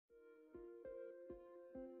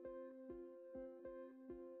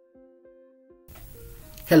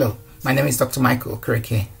Hello, my name is Dr. Michael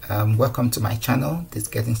Okereke. Welcome to my channel, this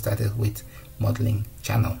Getting Started with Modeling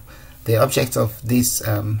channel. The object of this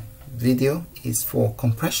video is for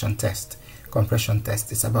compression test. Compression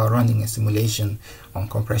test is about running a simulation on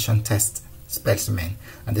compression test specimen.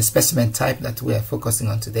 And the specimen type that we are focusing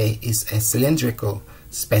on today is a cylindrical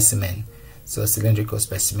specimen. So a cylindrical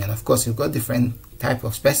specimen. Of course, you've got different type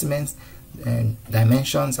of specimens,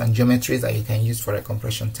 dimensions and geometries that you can use for a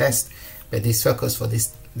compression test, but this focus for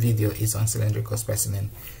this video is on cylindrical specimen.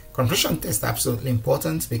 Compression test is absolutely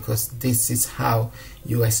important because this is how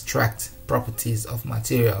you extract properties of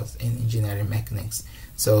materials in engineering mechanics.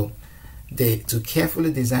 So to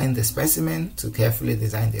carefully design the specimen, to carefully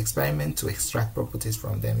design the experiment, to extract properties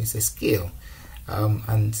from them is a skill.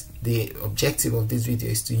 And the objective of this video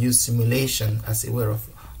is to use simulation as a way of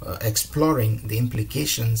exploring the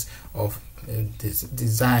implications of this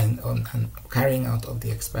design and carrying out of the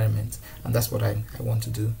experiment, and that's what I want to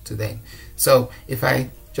do today. So if I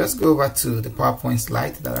just go over to the PowerPoint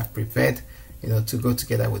slide that I've prepared, to go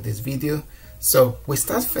together with this video. So we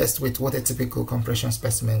start first with what a typical compression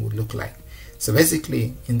specimen would look like. So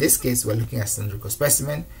basically, in this case, we're looking at a cylindrical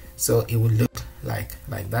specimen. So it would look like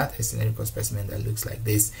that, a cylindrical specimen that looks like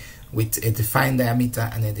this, with a defined diameter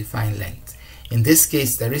and a defined length. In this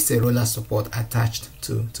case, there is a roller support attached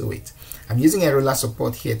to it. I'm using a roller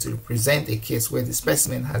support here to represent a case where the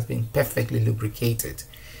specimen has been perfectly lubricated.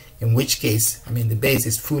 In which case, the base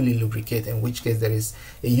is fully lubricated, in which case there is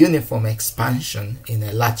a uniform expansion in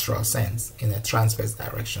a lateral sense, in a transverse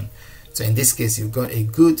direction. So in this case, you've got a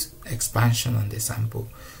good expansion on the sample.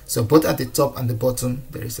 So both at the top and the bottom,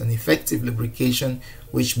 there is an effective lubrication,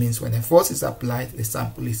 which means when a force is applied, the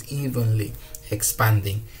sample is evenly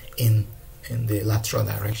expanding in the lateral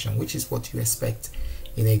direction, which is what you expect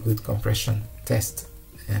in a good compression test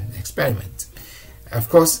experiment. Of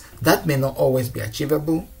course, that may not always be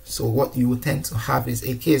achievable. So what you would tend to have is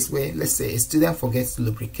a case where, let's say, a student forgets to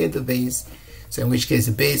lubricate the base, so in which case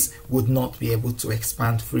the base would not be able to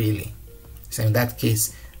expand freely. So in that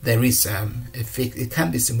case, there is it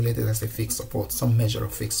can be simulated as a fixed support, some measure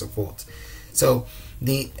of fixed support. So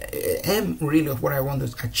the aim really of what I want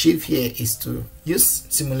to achieve here is to use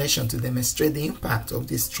simulation to demonstrate the impact of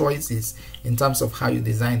these choices in terms of how you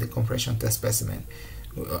design the compression test specimen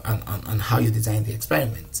and how you design the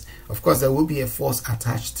experiment. Of course, there will be a force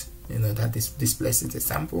attached, that displaces the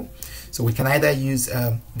sample. So we can either use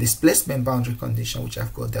displacement boundary condition, which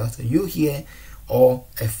I've got delta U here, or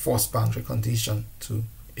a force boundary condition to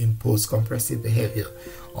impose compressive behavior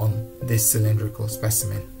on this cylindrical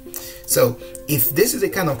specimen. So if this is the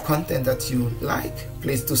kind of content that you like,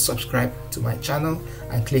 please do subscribe to my channel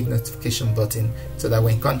and click notification button so that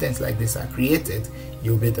when contents like this are created,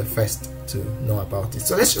 you'll be the first to know about it.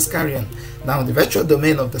 So let's just carry on. Now the virtual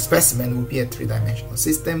domain of the specimen will be a three-dimensional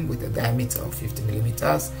system with a diameter of 50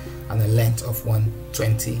 millimeters and a length of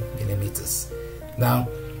 120 millimeters. Now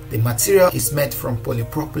the material is made from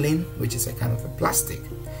polypropylene, which is a kind of a plastic.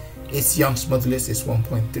 Its Young's modulus is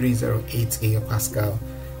 1.308 gigapascal.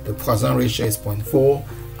 The Poisson ratio is 0.4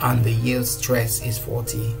 and the yield stress is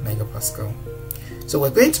 40 megapascal. So we're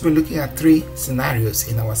going to be looking at three scenarios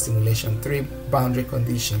in our simulation, three boundary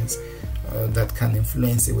conditions that can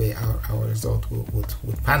influence the way our result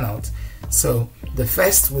would pan out. So the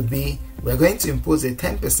first would be, we're going to impose a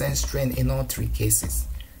 10% strain in all three cases.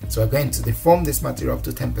 So we're going to deform this material up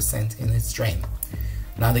to 10% in its strain.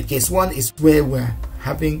 Now the case one is where we're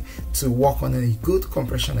having to work on a good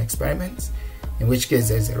compression experiment, in which case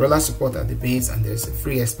there's a roller support at the base and there's a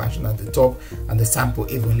free expansion at the top, and the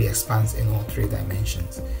sample evenly expands in all three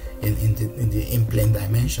dimensions, in the in-plane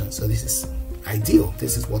dimension. So this is ideal.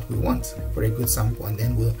 This is what we want for a good sample, and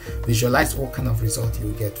then we'll visualize what kind of result you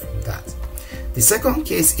will get from that. The second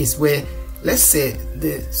case is where, let's say,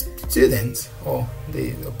 the student or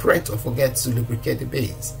the operator forgets to lubricate the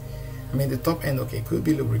base. The top end, could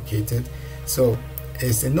be lubricated. So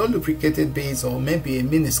it's a non-lubricated base, or maybe a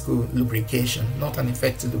minuscule lubrication, not an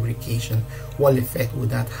effective lubrication. What effect would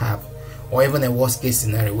that have? Or even a worst case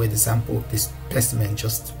scenario where the specimen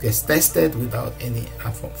just gets tested without any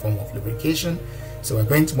form of lubrication. So we're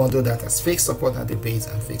going to model that as fixed support at the base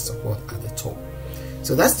and fixed support at the top.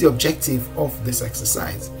 So that's the objective of this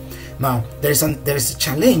exercise. Now there is a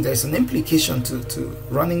challenge, there is an implication to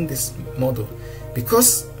running this model,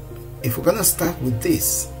 because if we're going to start with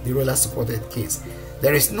this, the roller supported case,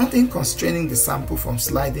 there is nothing constraining the sample from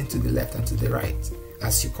sliding to the left and to the right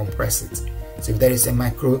as you compress it. So if there is a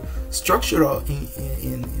microstructural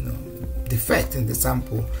defect in the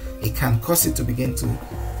sample, it can cause it to begin to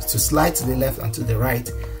slide to the left and to the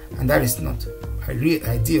right, and that is not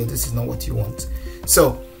ideal. This is not what you want.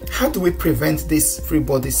 So how do we prevent this free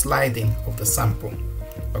body sliding of the sample?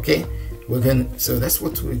 Okay, so that's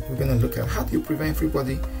what we're going to look at. How do you prevent free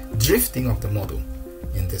body drifting of the model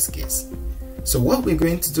in this case? So what we're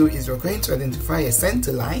going to do is we're going to identify a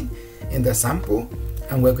center line in the sample,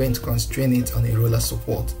 and we're going to constrain it on a roller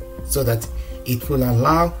support so that it will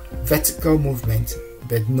allow vertical movement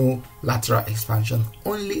but no lateral expansion,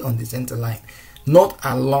 only on the center line, not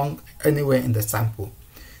along anywhere in the sample.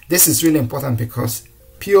 This is really important because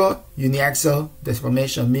pure uniaxial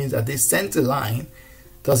deformation means that this center line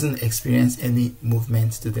doesn't experience any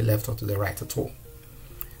movement to the left or to the right at all.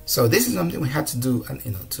 So this is something we had to do,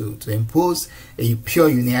 and to impose a pure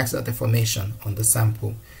uniaxial deformation on the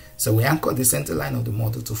sample. So we anchored the center line of the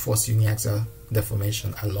model to force uniaxial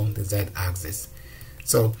deformation along the z-axis.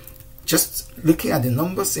 So just looking at the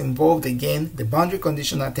numbers involved again, the boundary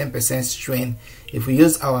condition at 10% strain, if we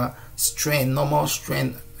use our normal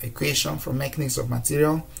strain equation from mechanics of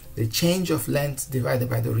material, the change of length divided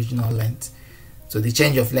by the original length. So the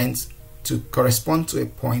change of length to correspond to a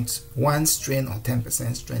point, 1 strain or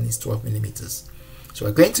 10% strain is 12 millimeters. So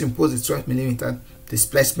we're going to impose a 12 millimeter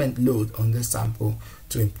displacement load on the sample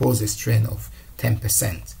to impose a strain of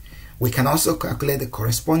 10%. We can also calculate the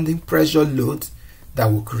corresponding pressure load that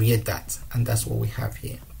will create that, and that's what we have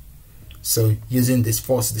here. So using this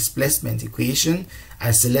force displacement equation,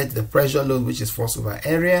 I select the pressure load, which is force over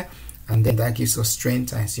area, and then that gives us strain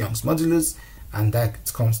times Young's modulus, and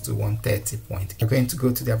that comes to 130. We're going to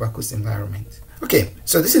go to the Abacus environment. Okay,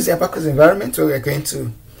 so this is the Abacus environment where we're going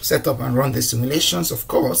to set up and run the simulations. Of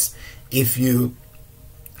course, if you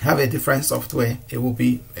have a different software, it will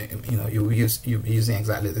be, you'll be using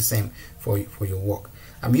exactly the same for your work.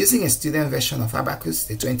 I'm using a student version of Abacus,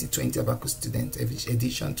 the 2020 Abacus Student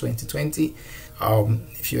Edition 2020.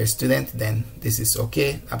 If you're a student, then this is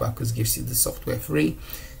okay. Abacus gives you the software free.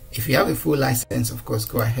 If you have a full license, of course,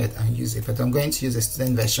 go ahead and use it. But I'm going to use a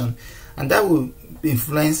student version, and that will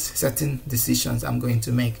influence certain decisions I'm going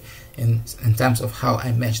to make in terms of how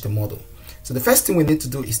I mesh the model. So the first thing we need to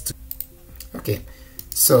do is to, okay,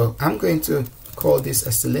 so I'm going to call this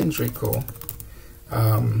a cylindrical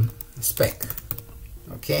spec.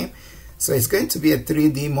 Okay, so it's going to be a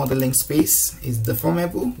 3D modeling space. It's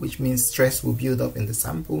deformable, which means stress will build up in the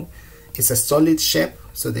sample. It's a solid shape,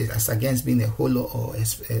 so as against being a hollow or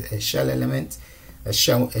a shell element, a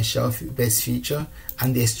shell based feature,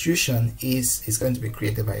 and the extrusion is going to be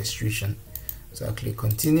created by extrusion. So I'll click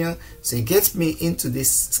continue. So it gets me into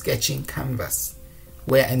this sketching canvas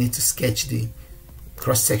where I need to sketch the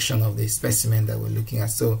cross section of the specimen that we're looking at.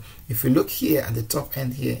 So if you look here at the top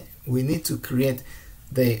end here, we need to create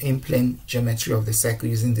the in-plane geometry of the circle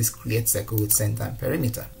using this create circle with center and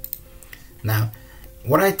perimeter. Now,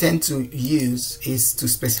 what I tend to use is to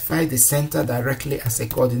specify the center directly as a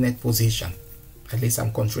coordinate position. At least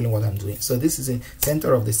I'm controlling what I'm doing. So this is the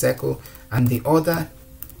center of the circle, and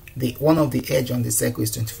one of the edge on the circle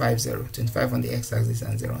is 25, 0, 25 on the x-axis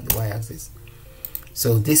and 0 on the y-axis.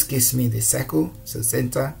 So this gives me the circle, so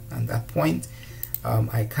center and that point.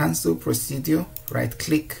 I cancel procedure, right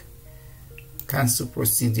click, cancel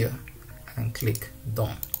procedure, and click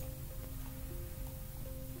done.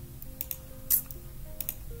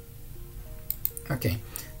 Okay,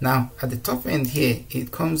 now at the top end here,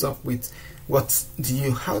 it comes up with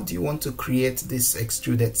how do you want to create this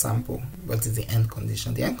extruded sample? What is the end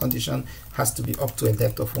condition? The end condition has to be up to a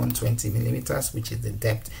depth of 120 millimeters, which is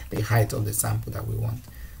the height of the sample that we want.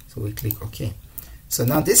 So we click OK. So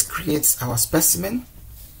now this creates our specimen.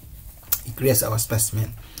 It creates our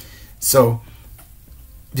specimen. So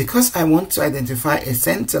because I want to identify a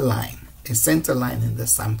center line in the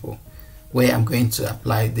sample where I'm going to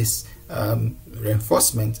apply this a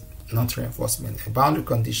boundary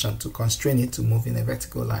condition to constrain it to move in a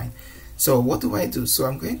vertical line. So what do I do? So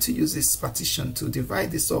I'm going to use this partition to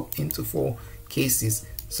divide this up into 4 cases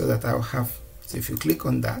so that I'll have, so if you click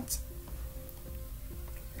on that,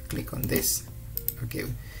 click on this, okay,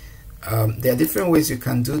 there are different ways you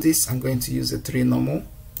can do this. I'm going to use a 3 normal.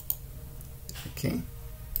 Okay,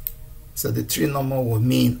 so the 3 normal will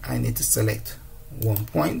mean I need to select one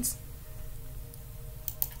point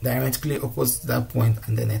diametrically opposite to that point,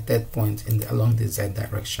 and then a third point along the z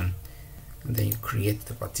direction, and then you create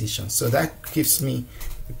the partition. So that gives me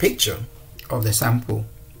a picture of the sample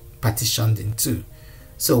partitioned in 2.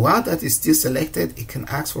 So while that is still selected, it can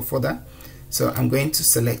ask for further. So I'm going to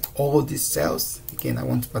select all these cells. Again, I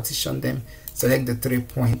want to partition them. Select the 3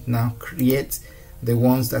 point. Now create the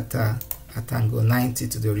ones that are at angle 90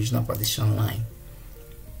 to the original partition line.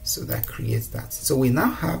 So that creates that. So we now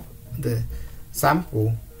have the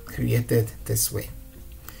sample created this way.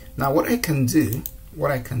 Now what I can do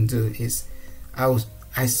is I'll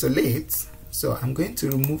isolate, so I'm going to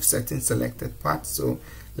remove certain selected parts. So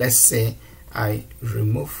let's say I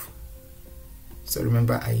remove, so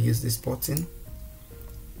remember I use this button.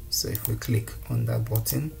 So if we click on that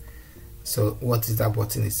button, so what is that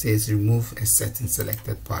button? It says remove a certain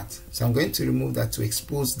selected part. So I'm going to remove that to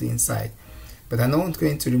expose the inside, but I'm not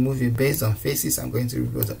going to remove it based on faces. I'm going to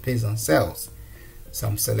remove it based on cells. So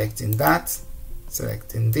I'm selecting that,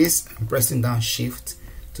 selecting this, and pressing down shift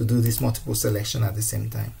to do this multiple selection at the same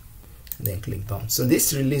time, and then click done. So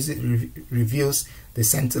this reveals the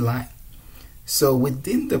center line. So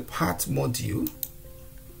within the part module,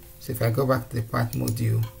 so if I go back to the part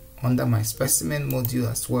module, under my specimen module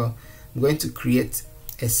as well, I'm going to create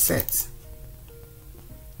a set.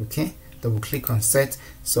 Okay, double click on set.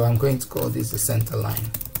 So I'm going to call this the center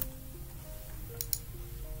line.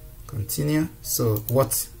 Continue. So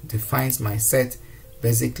what defines my set?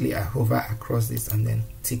 Basically I hover across this and then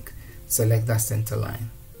tick, select that center line.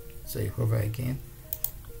 So you hover again,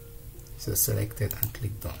 so selected, and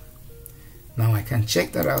click done. Now I can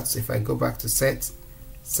check that out. So if I go back to set,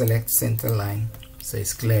 select center line, so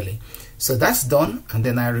it's clearly. So that's done, and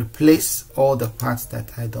then I replace all the parts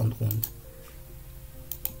that I don't want.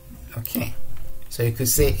 Okay, so you could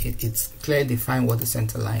say it's clearly defined what the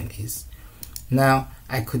center line is. Now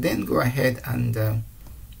I could then go ahead and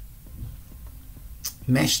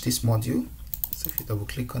mesh this module. So if you double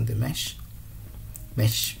click on the mesh,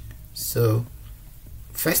 so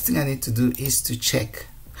first thing I need to do is to check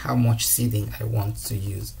how much seeding I want to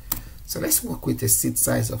use. So let's work with a seed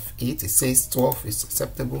size of 8. It says 12 is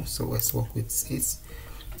acceptable, so let's work with 6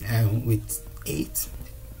 and with 8,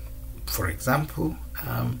 for example.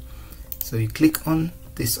 So you click on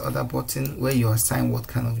this other button where you assign what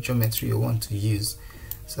kind of geometry you want to use.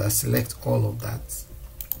 So I select all of that.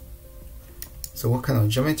 So what kind of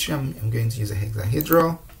geometry? I'm going to use a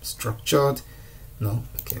hexahedral, structured. No,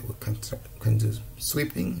 okay, we can do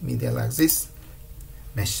sweeping, medial axis,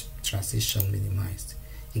 mesh transition minimized.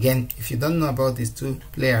 Again, if you don't know about this, do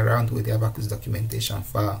play around with the Abacus documentation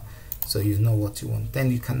file so you know what you want.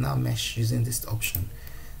 Then you can now mesh using this option.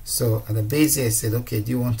 So at the base here I said, okay,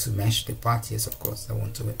 do you want to mesh the part? Yes, of course I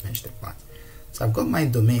want to mesh the part. So I've got my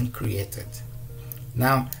domain created.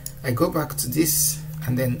 Now I go back to this,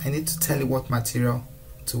 and then I need to tell you what material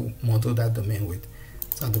to model that domain with.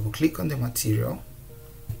 So I'll double click on the material,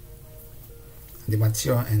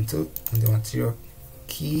 enter, and the material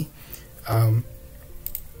key, and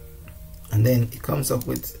then it comes up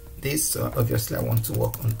with this. So obviously I want to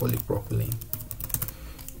work on polypropylene.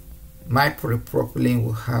 My polypropylene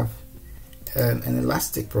will have an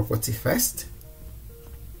elastic property first,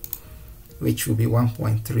 which will be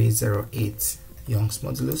 1.308 Young's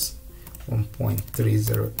modulus,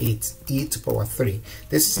 1.308 e to power 3.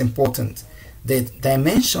 This is important. The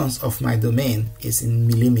dimensions of my domain is in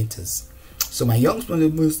millimeters. So my Young's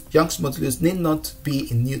modulus need not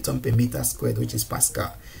be in Newton per meter squared, which is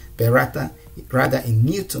Pascal, but rather in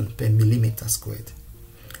Newton per millimeter squared.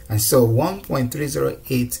 And so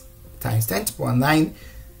 1.308 times 10 to the power 9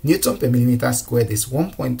 Newton per millimeter squared is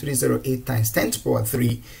 1.308 times 10 to the power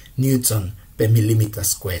 3 Newton per millimeter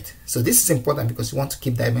squared. So this is important because you want to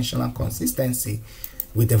keep dimensional consistency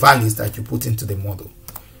with the values that you put into the model.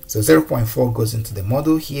 So 0.4 goes into the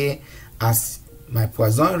model here as my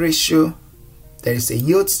Poisson ratio. There is a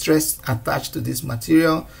yield stress attached to this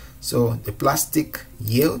material, so the plastic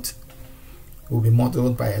yield will be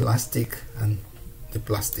modeled by elastic and the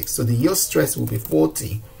plastic. So the yield stress will be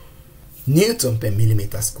 40 Newton per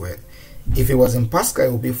millimeter squared. If it was in Pascal,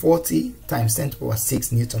 it would be 40 times 10 to the power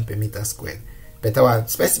 6 Newton per meter squared. But our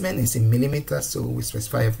specimen is in millimeters, so we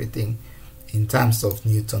specify everything in terms of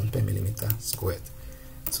Newton per millimeter squared.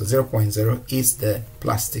 So 0.0 is the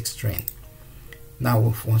plastic strain. Now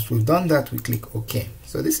once we've done that, we click OK.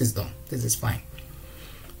 So this is done. This is fine.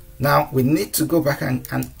 Now we need to go back and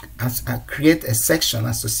create a section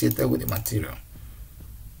associated with the material.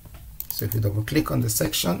 So if you double click on the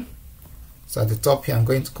section, so at the top here I'm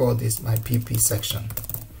going to call this my PP section.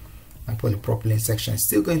 My polypropylene section is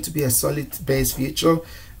still going to be a solid base feature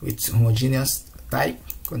with homogeneous type.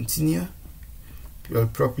 Continue.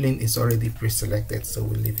 Polypropylene is already pre-selected, so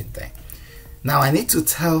we'll leave it there. Now I need to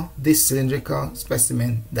tell this cylindrical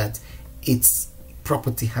specimen that its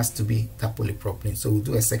property has to be that polypropylene, so we'll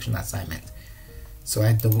do a section assignment. So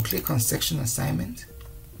I double click on section assignment.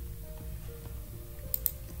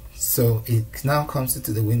 So it now comes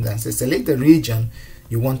into the window and says select the region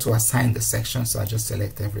you want to assign the section. So I just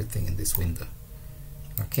select everything in this window.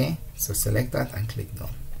 Okay, so select that and click done.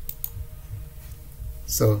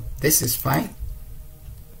 So this is fine,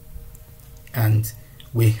 and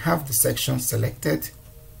we have the section selected.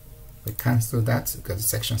 we cancel that because the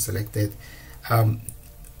section selected.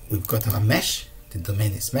 We've got our mesh, the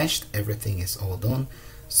domain is meshed, everything is all done.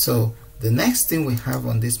 So the next thing we have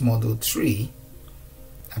on this module 3,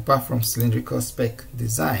 apart from cylindrical spec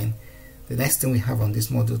design, the next thing we have on this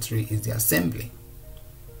module 3 is the assembly.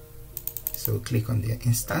 So click on the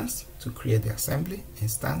instance to create the assembly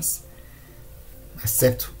instance,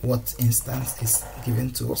 accept what instance is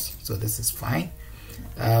given to us, so this is fine.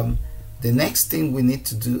 The next thing we need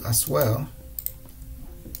to do as well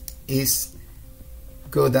is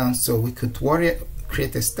go down, so we could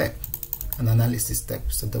create a step, an analysis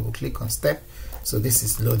step. So double click on step, so this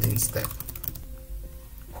is loading step.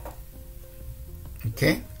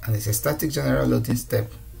 Okay, and it's a static general loading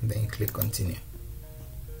step, and then you click continue.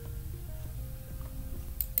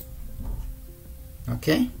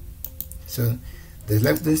 Okay, so the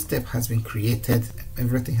loading step has been created,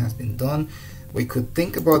 everything has been done. We could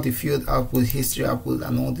think about the field output, history output,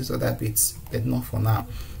 and all these other bits, but not for now.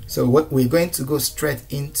 So what we're going to go straight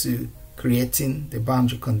into creating the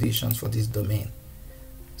boundary conditions for this domain.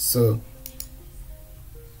 So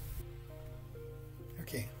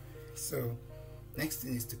okay, so next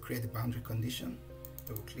thing is to create the boundary condition.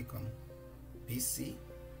 So we'll click on BC,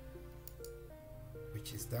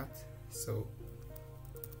 which is that. So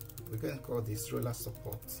we're going to call this roller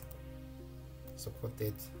supported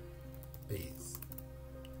base.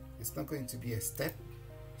 It's not going to be a step,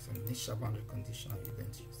 it's an initial boundary condition. You're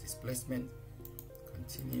going to use displacement,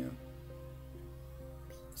 continue.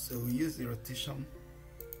 So we use the rotation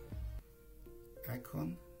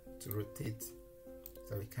icon to rotate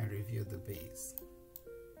so we can review the base.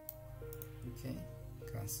 Okay,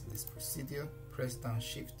 cancel this procedure, press down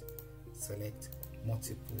shift, select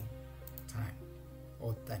multiple time,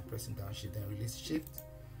 all time pressing down shift, then release shift,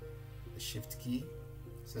 the shift key.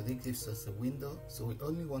 So this gives us a window, so we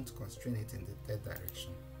only want to constrain it in the third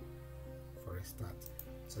direction for a start,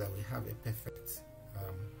 so that we have a perfect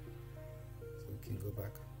so we can go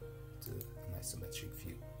back to an isometric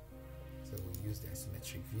view. So we use the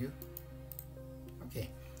isometric view. Okay,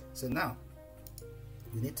 so now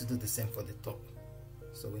we need to do the same for the top.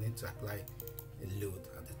 So we need to apply a load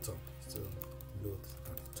at the top. So load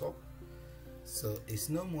at the top. So it's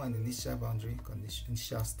no more an initial boundary condition,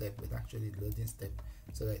 initial step, but actually loading step,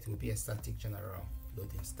 so that it will be a static general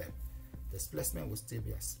loading step. The displacement will still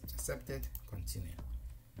be accepted, continue.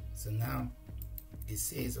 So now it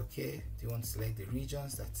says, okay, do you want to select the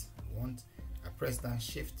regions that you want? I press down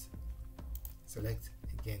shift, select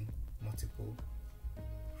again multiple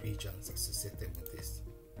regions associated with this.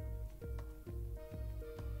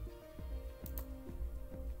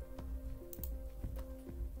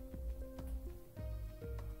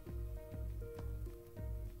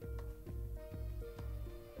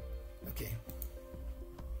 Okay,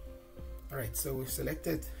 all right, so we've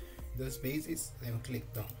selected those bases, then we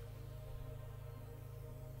click done.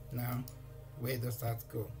 Now where does that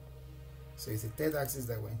go? So it's the third axis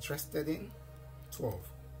that we're interested in, 12.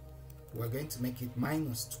 We're going to make it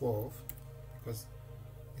minus 12 because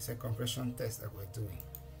it's a compression test that we're doing.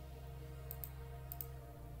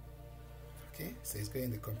 Okay, so it's going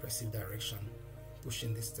in the compressive direction,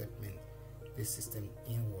 pushing this system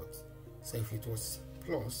inwards. So if it was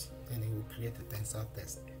plus, then it will create a tensile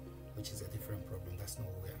test, which is a different problem. That's not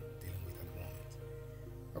what we're dealing with at the moment.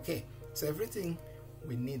 Okay, so everything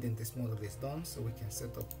we need in this model is done, so we can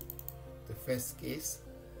set up the first case.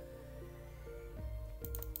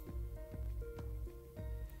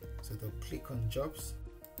 So they'll click on jobs.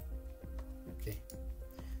 Okay,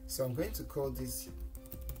 so I'm going to call this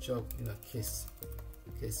job, case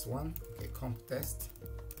 1. Okay, comp test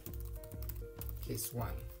case 1,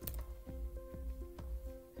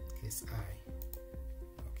 case I,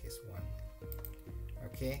 or case 1.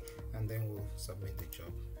 Okay, and then we'll submit the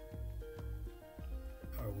job.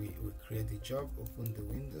 We create the job, open the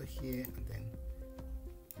window here, and then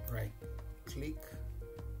right click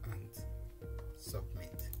and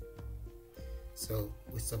submit. So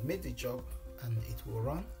we submit the job and it will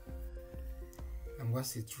run, and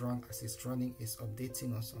once it's run, as it's running, it's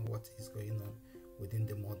updating us on what is going on within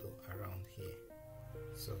the model around here.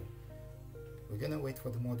 So we're gonna wait for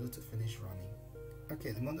the model to finish running.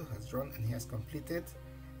 Okay, the model has run and it has completed,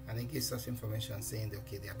 and it gives us information saying that,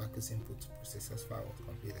 okay, the Abacus input processors file was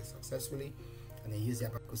completed successfully, and they use the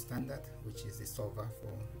Abacus standard, which is the solver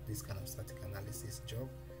for this kind of static analysis job,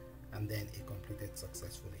 and then it completed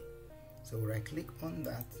successfully. So right click on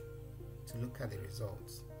that to look at the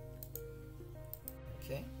results.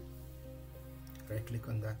 Okay, right click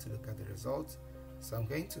on that to look at the results. So I'm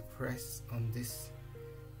going to press on this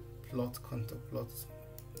plot contour plot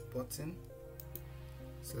button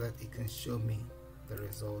so that it can show me the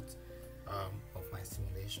result of my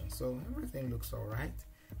simulation. So everything looks all right.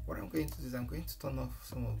 What I'm going to do is I'm going to turn off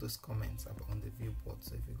some of those comments on the viewport.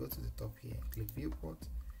 So if you go to the top here and click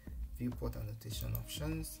viewport annotation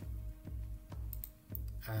options,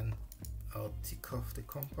 and I'll tick off the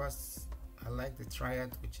compass. I like the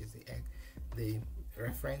triad, which is the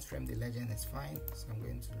reference frame, the legend is fine, so I'm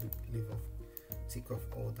going to tick off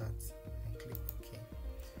all that and click OK.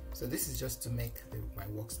 So this is just to make my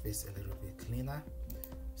workspace a little bit cleaner.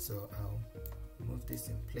 So I'll move this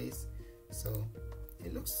in place. So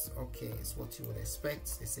it looks okay. It's what you would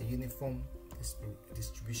expect. It's a uniform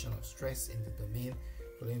distribution of stress in the domain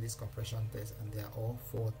following this compression test, and they are all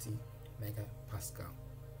 40 megapascal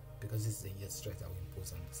because this is the yield stress that we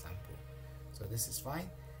impose on the sample. So this is fine.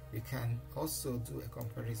 You can also do a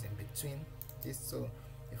comparison between this. So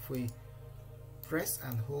if we press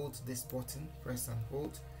and hold this button, press and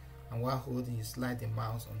hold, and while holding you slide the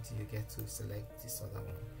mouse until you get to select this other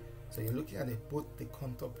one. So you're looking at both the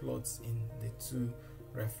contour plots in the two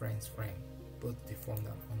reference frame, both deformed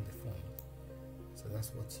and undeformed. So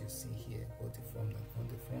that's what you see here, both deformed and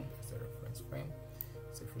undeformed as the reference frame.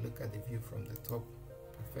 So if we look at the view from the top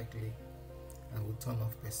perfectly, and we'll turn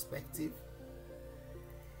off perspective.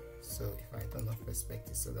 So if I turn off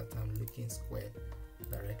perspective so that I'm looking square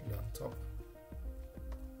directly on top.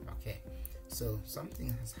 Okay, so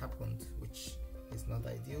something has happened which is not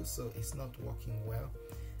ideal, so it's not working well,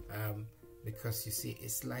 because you see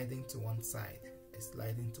it's sliding to one side.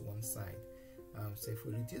 So if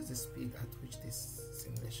we reduce the speed at which this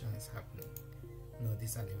simulation is happening,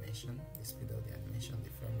 this animation, the speed of the animation,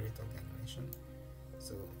 the frame rate of the animation.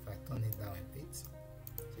 So if I turn it down a bit, so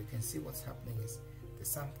you can see what's happening is the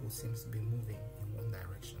sample seems to be moving in one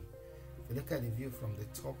direction. If you look at the view from the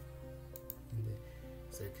top,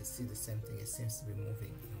 so you can see the same thing, it seems to be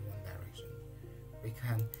moving in one direction. We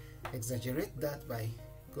can exaggerate that by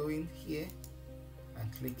going here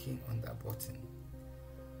and clicking on that button.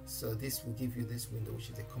 So this will give you this window, which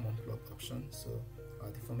is a common plot option. So our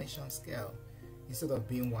deformation scale, instead of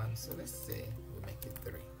being 1, so let's say we'll make it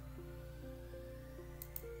 3.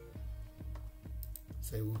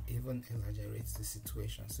 So it will even exaggerate the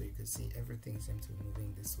situation, so you can see everything seems to be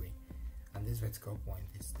moving this way, and this vertical point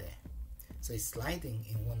is there. So it's sliding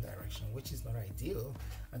in one direction, which is not ideal,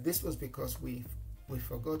 and this was because we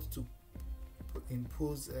forgot to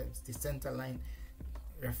impose the center line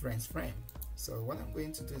reference frame. So what I'm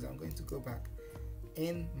going to do is I'm going to go back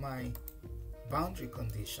in my boundary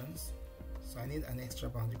conditions. So I need an extra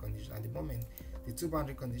boundary condition. At the moment, the two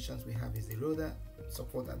boundary conditions we have is the loader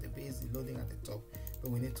support at the base, the loading at the top,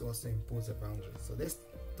 but we need to also impose a boundary. So let's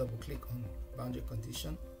double click on boundary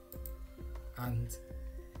condition and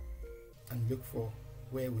look for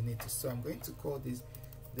where we need to. So I'm going to call this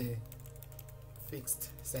the fixed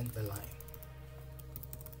center line.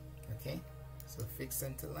 Okay, so fixed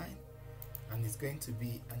center line, and it's going to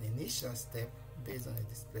be an initial step based on a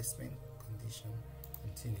displacement condition.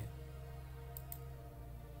 Continue.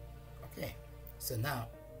 Okay, so now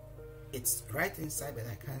it's right inside, but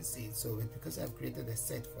I can't see it. So because I've created a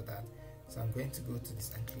set for that, so I'm going to go to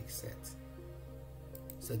this and click set.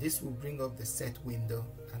 So this will bring up the set window,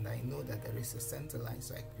 and I know that there is a center line,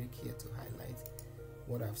 so I click here to highlight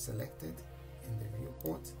what I've selected in the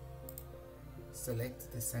viewport.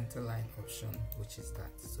 Select the center line option, which is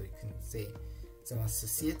that. So you can say, so I'm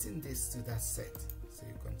associating this to that set. So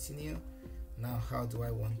you continue. Now how do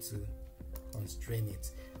I want to constrain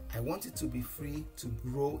it? I want it to be free to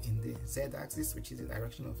grow in the z-axis, which is the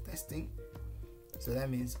direction of testing. So that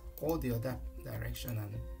means all the other direction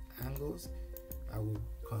and angles, I will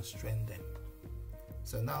constrain them.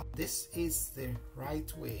 So now this is the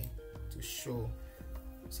right way to show.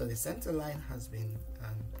 So the center line has been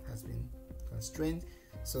constrained.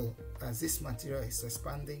 So as this material is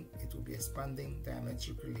expanding, it will be expanding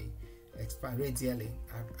diametrically, radially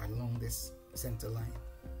along this center line.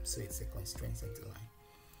 So it's a constrained center line.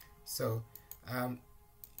 So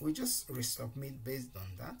we just resubmit based on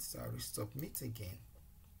that. So I'll resubmit again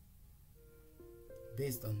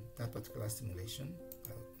based on that particular simulation.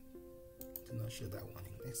 I'll do not show that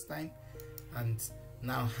warning next time, and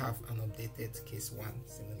now have an updated case 1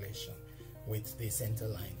 simulation with the center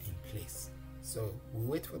line in place. So we'll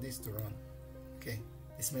wait for this to run. Okay,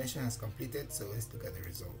 the simulation has completed, so let's look at the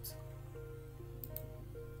result.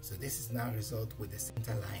 So this is now a result with the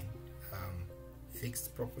center line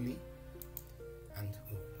fixed properly, and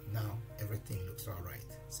now everything looks all right.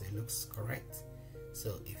 So it looks correct.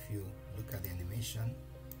 So if you look at the animation,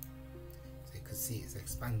 so you can see it's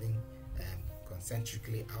expanding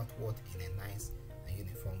concentrically outward in a nice and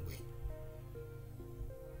uniform way.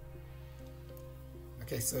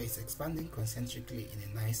 Okay, so it's expanding concentrically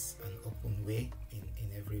in a nice and open way in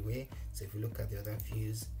every way. So if you look at the other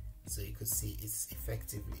views, so you could see it's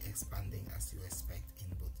effectively expanding as you expect in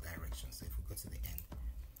both directions. So if we go to the end,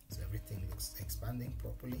 so everything looks expanding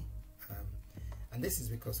properly, and this is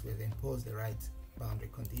because we've imposed the right boundary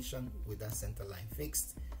condition with that center line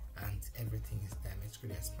fixed, and everything is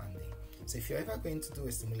diametrically expanding. So if you're ever going to do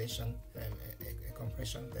a simulation, a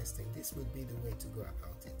compression testing, this would be the way to go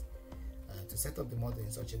about it. To set up the model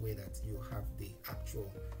in such a way that you have the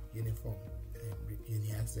actual uniform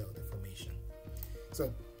uniaxial deformation.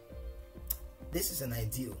 So this is an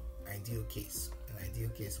ideal case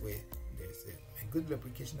where there's a good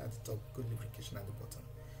lubrication at the top, good lubrication at the bottom.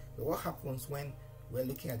 But what happens when we're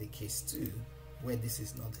looking at the case 2 where this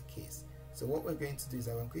is not the case? So what we're going to do is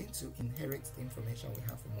that we're going to inherit the information we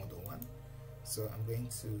have for model 1. So I'm going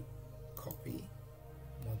to copy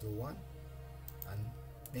model 1 and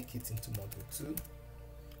make it into model 2.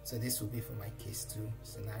 So this will be for my case 2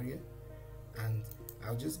 scenario, and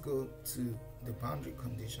I'll just go to the boundary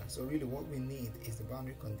condition. So really what we need is the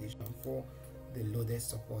boundary condition for the loaded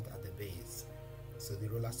support at the base, so the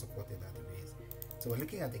roller supported at the base. So we're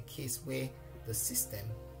looking at the case where the system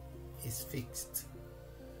is fixed,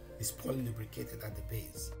 is polylubricated at the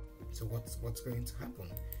base. So what's going to happen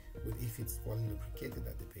if it's polylubricated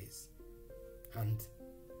at the base? And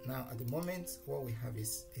now at the moment what we have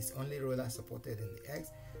is only roller supported in the X,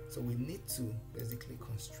 so we need to basically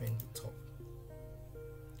constrain the top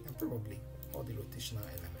and probably all the rotational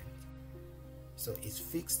element, so it's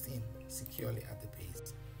fixed in securely at the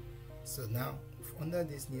base. So now under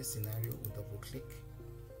this new scenario we double click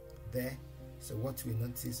there. So what we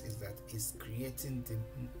notice is that it's creating the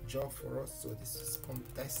job for us. So this is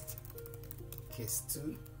comp test case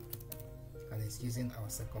 2, and it's using our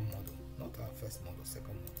second model, not our first model,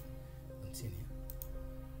 second model. Continue.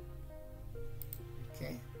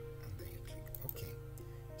 Okay, and then you click OK.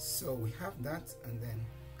 So we have that, and then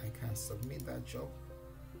I can submit that job.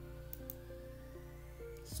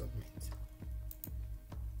 Submit.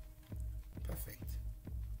 Perfect.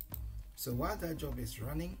 So while that job is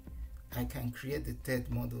running, I can create the third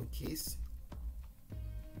model case.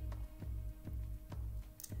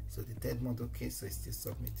 So the third model case, so it's still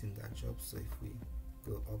submitting that job. So if we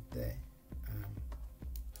go up there,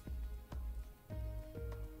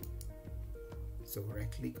 so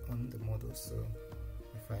right click on the model. So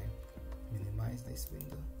if I minimize this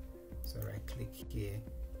window, so right click here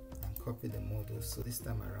and copy the model. So this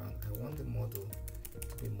time around I want the model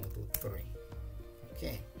to be model 3.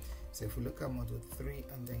 Okay, so if we look at model 3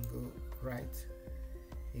 and then go right,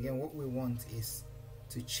 again what we want is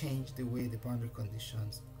to change the way the boundary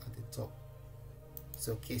conditions at the top.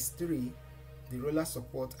 So case 3, the roller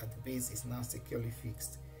support at the base is now securely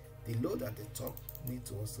fixed. The load at the top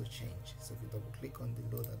needs to also change. So if we double click on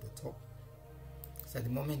the load at the top, so at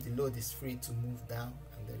the moment the load is free to move down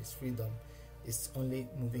and there is freedom, it's only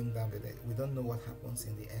moving down, but we don't know what happens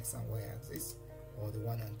in the X and Y axis or the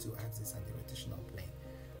 1 and 2 axis and the rotational plane.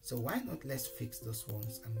 So why not let's fix those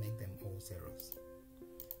ones and make them all zeros,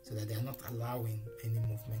 so that they are not allowing any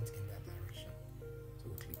movement in that direction. So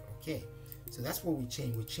we click OK. So that's what we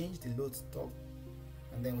change. We change the load to top,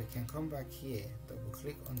 and then we can come back here, double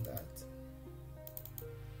click on that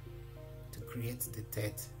to create the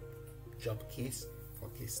third job case for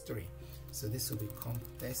case 3. So this will be comp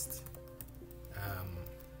test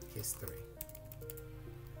case 3.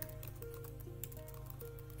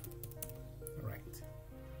 Right.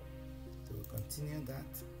 So we'll continue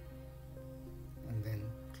that and then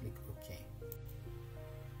click OK.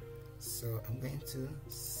 So I'm going to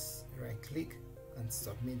right click and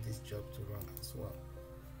submit this job to run as well.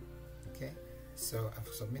 Okay, so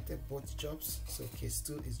I've submitted both jobs. So case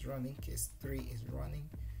 2 is running, case 3 is running.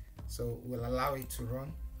 So we'll allow it to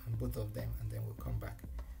run on both of them, and then we'll come back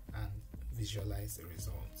and visualize the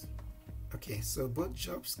results. Okay, so both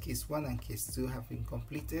jobs, case 1 and case 2, have been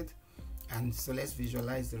completed, and so let's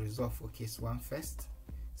visualize the result for case 1 first.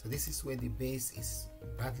 So this is where the base is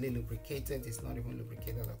badly lubricated, it's not even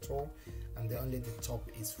lubricated at all, and only the top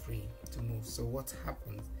is free to move. So what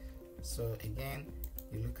happens? So again,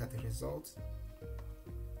 you look at the results.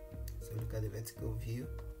 So look at the vertical view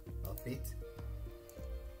of it.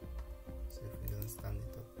 So if we don't stand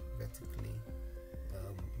it up vertically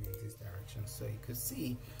in this direction, so you could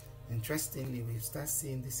see, interestingly, we start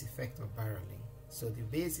seeing this effect of barreling. So the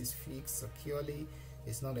base is fixed securely,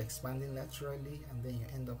 it's not expanding laterally, and then you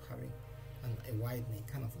end up having a widening,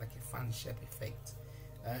 kind of like a fan shape effect,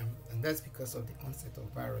 and that's because of the onset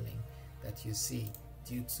of barreling that you see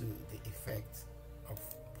due to the effect of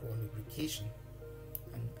poor lubrication,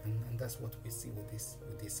 and that's what we see with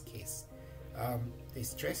this case. The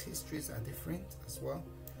stress histories are different as well.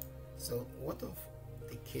 So what of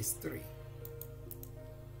the case 3?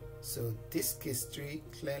 So this case 3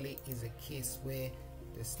 clearly is a case where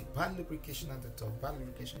there's bad lubrication at the top, bad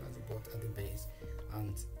lubrication at the bottom, at the base,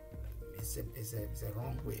 and it's a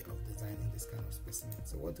wrong way of designing this kind of specimen.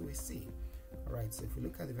 So what do we see? Alright, so if we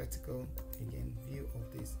look at the vertical again view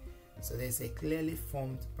of this, so there's a clearly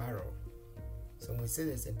formed barrel. So when we say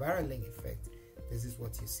there's a barreling effect, this is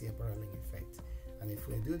what you see, a barreling effect. And if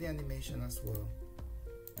we do the animation as well,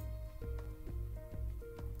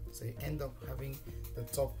 so you end up having the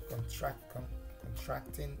top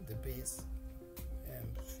contracting, the base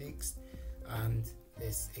fixed, and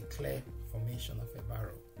there's a clear formation of a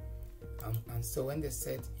barrel. And so when they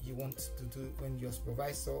said you want to do, when your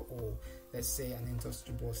supervisor or let's say an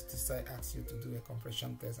industry boss asks you to do a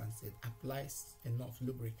compression test and say applies enough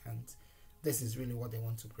lubricant, this is really what they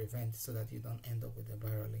want to prevent, so that you don't end up with a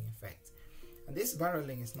barreling effect. And this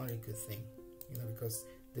barreling is not a good thing, because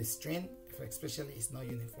the strain especially is not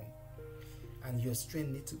uniform, and your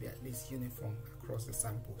strain needs to be at least uniform across the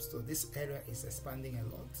sample. So this area is expanding a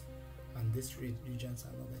lot, and these regions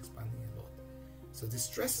are not expanding a lot. So the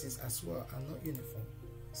stresses as well are not uniform.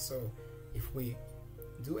 So if we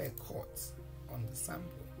do a cut on the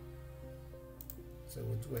sample, so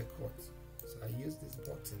we'll do a cut. So I use this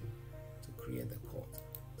button to create the cut.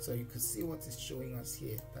 So you could see what is showing us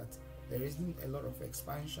here, that there isn't a lot of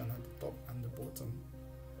expansion at the top and the bottom,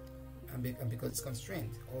 and because it's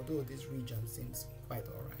constrained, although this region seems quite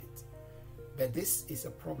alright. But this is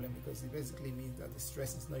a problem because it basically means that the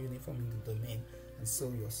stress is not uniform in the domain, and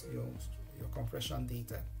so your compression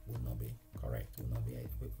data will not be correct, will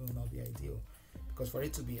not be ideal. Because for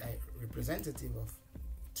it to be representative of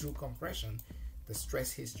true compression, the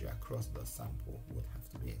stress history across the sample would have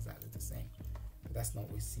to be exactly the same. But that's not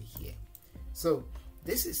what we see here. So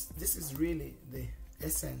this is really the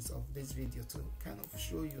essence of this video, to kind of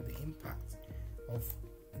show you the impact of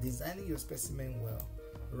designing your specimen well,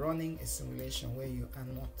 running a simulation where you are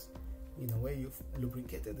not, where you've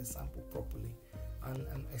lubricated the sample properly,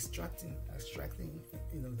 and extracting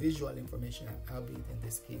visual information, albeit in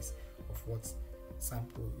this case of what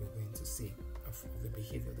sample you're going to see, of the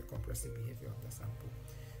behavior, the compressive behavior of the sample.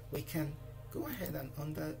 We can go ahead and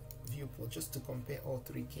under viewport, just to compare all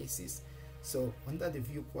three cases. So under the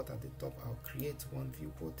viewport at the top, I'll create one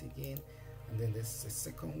viewport again, and then there's a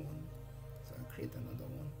second one, so I'll create another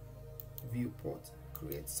one, viewport,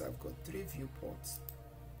 create. So I've got 3 viewports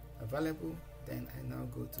available. Then I now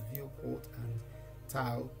go to viewport and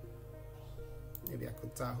tile. Maybe I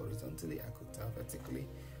could tile horizontally, I could tile vertically.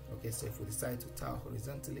 Okay, so if we decide to tile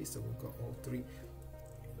horizontally, so we've got all 3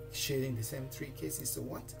 shading the same 3 cases. So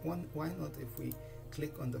why not if we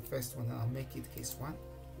click on the first one, I'll make it case 1,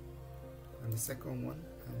 and the second one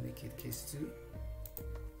I'll make it case 2,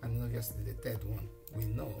 and obviously the third one we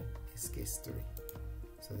know is case 3.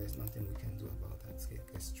 So there's nothing we can do about that,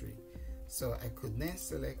 case 3. So I could then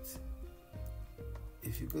select,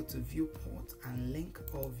 if you go to viewport and link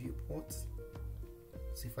all viewports,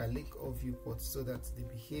 so if I link all viewports, so that the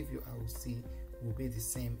behavior I will see will be the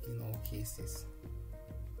same in all cases.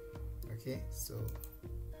 Okay, so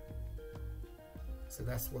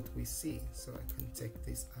that's what we see. So I can take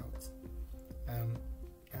this out,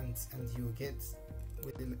 and you get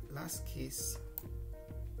with the last case.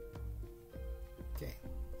 Okay,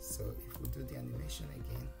 so if we do the animation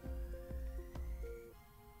again,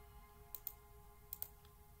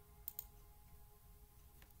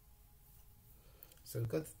 so we've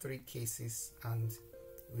got 3 cases and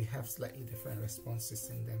we have slightly different responses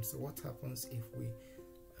in them. So what happens if we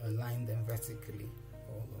align them vertically,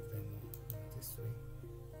 all of them this way?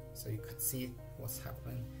 So you could see what's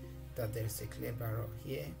happened, that there's a clear barrel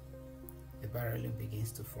here, the barreling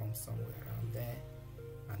begins to form somewhere around there,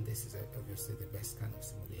 and this is obviously the best kind of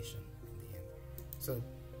simulation in the end. So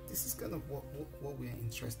this is kind of what we're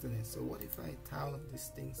interested in. So what if I tile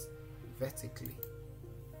these things vertically?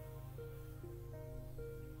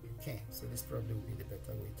 Okay, so this probably will be the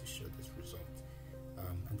better way to show this result,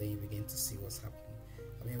 and then you begin to see what's happening.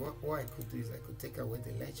 I mean, what I could do is I could take away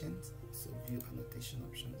the legend, so view annotation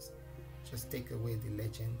options, just take away the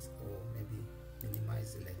legend, or maybe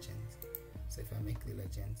minimize the legend. So if I make the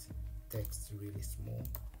legend text really small,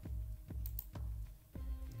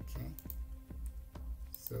 okay,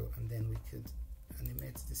 so, and then we could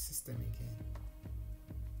animate the system again.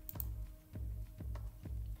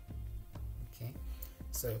 Okay,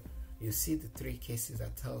 so you see the 3 cases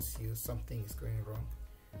that tells you something is going wrong,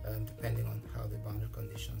 depending on how the boundary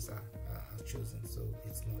conditions are chosen. So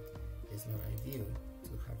it's not ideal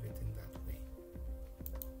to have it in that way.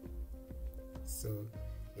 So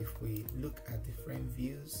if we look at the frame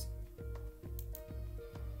views,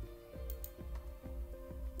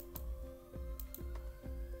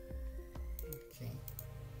 okay,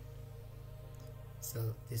 so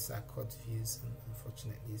these are cut views, and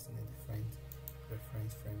unfortunately it's in a different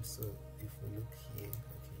reference frame. So if we look here,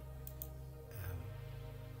 okay,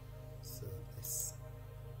 so this,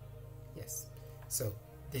 yes, so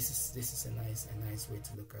this is a nice way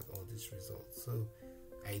to look at all these results. So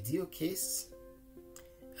ideal case,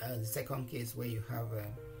 the second case where you have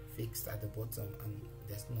fixed at the bottom and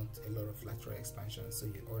there's not a lot of lateral expansion, so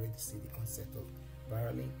you already see the onset of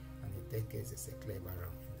barreling, and in that case there's a clear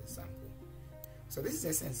barrel in the sample. So this is the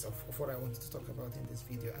essence of what I wanted to talk about in this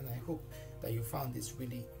video, and I hope that you found this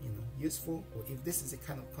really useful. Or if this is the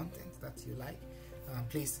kind of content that you like,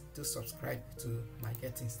 please do subscribe to my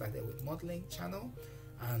Getting Started with Modeling channel,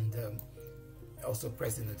 and also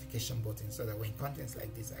press the notification button so that when contents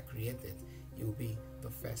like this are created, you'll be the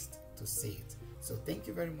first to see it. So thank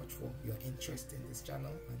you very much for your interest in this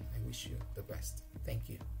channel, and I wish you the best. Thank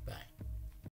you. Bye.